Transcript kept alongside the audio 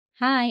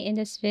Hi, in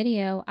this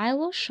video, I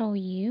will show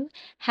you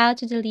how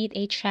to delete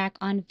a track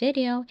on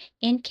video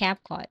in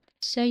Capcut.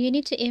 So you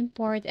need to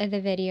import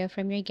the video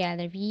from your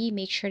gallery.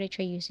 Make sure that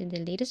you're using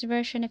the latest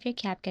version of your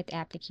Capcut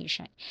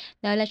application.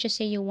 Now, let's just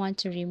say you want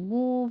to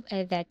remove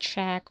that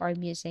track or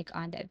music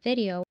on that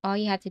video. All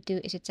you have to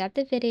do is to tap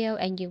the video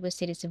and you will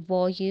see this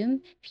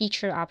volume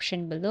feature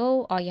option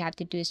below. All you have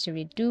to do is to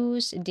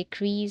reduce,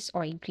 decrease,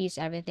 or increase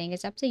everything.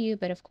 It's up to you,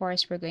 but of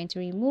course, we're going to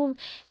remove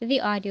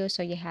the audio,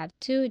 so you have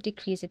to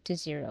decrease it to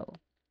 0.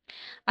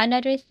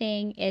 Another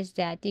thing is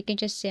that you can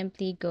just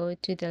simply go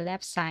to the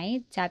left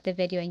side, tap the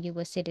video, and you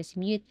will see this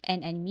mute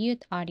and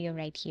unmute audio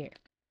right here.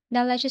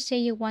 Now, let's just say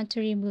you want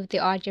to remove the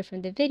audio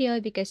from the video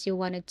because you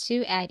wanted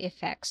to add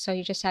effects. So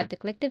you just have to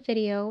click the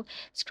video,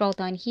 scroll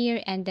down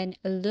here, and then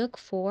look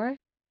for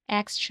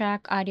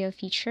extract audio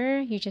feature.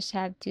 You just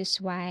have to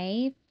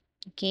swipe.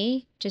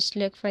 Okay, just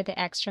look for the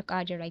extract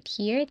audio right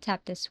here.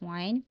 Tap this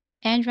one.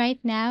 And right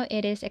now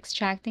it is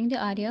extracting the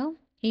audio,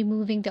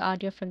 removing the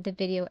audio from the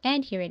video,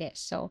 and here it is.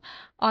 So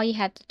all you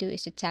have to do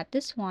is to tap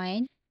this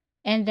one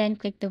and then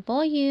click the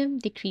volume,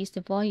 decrease the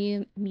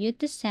volume, mute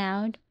the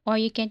sound, or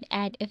you can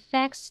add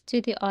effects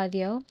to the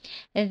audio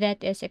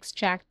that is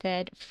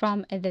extracted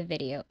from the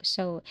video.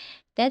 So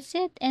that's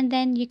it. And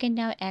then you can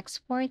now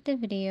export the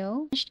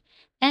video.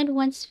 And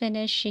once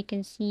finished, you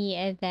can see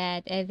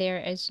that there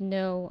is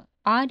no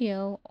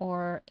audio,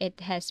 or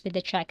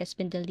the track has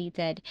been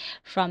deleted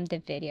from the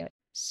video.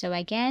 So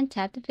again,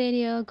 tap the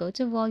video, go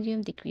to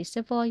volume, decrease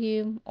the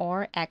volume,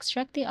 or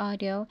extract the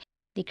audio,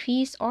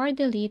 decrease or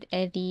delete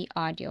the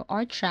audio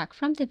or track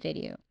from the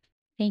video.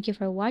 Thank you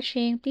for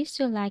watching. Please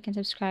do like and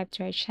subscribe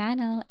to our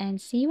channel, and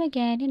see you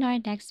again in our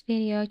next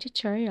video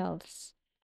tutorials.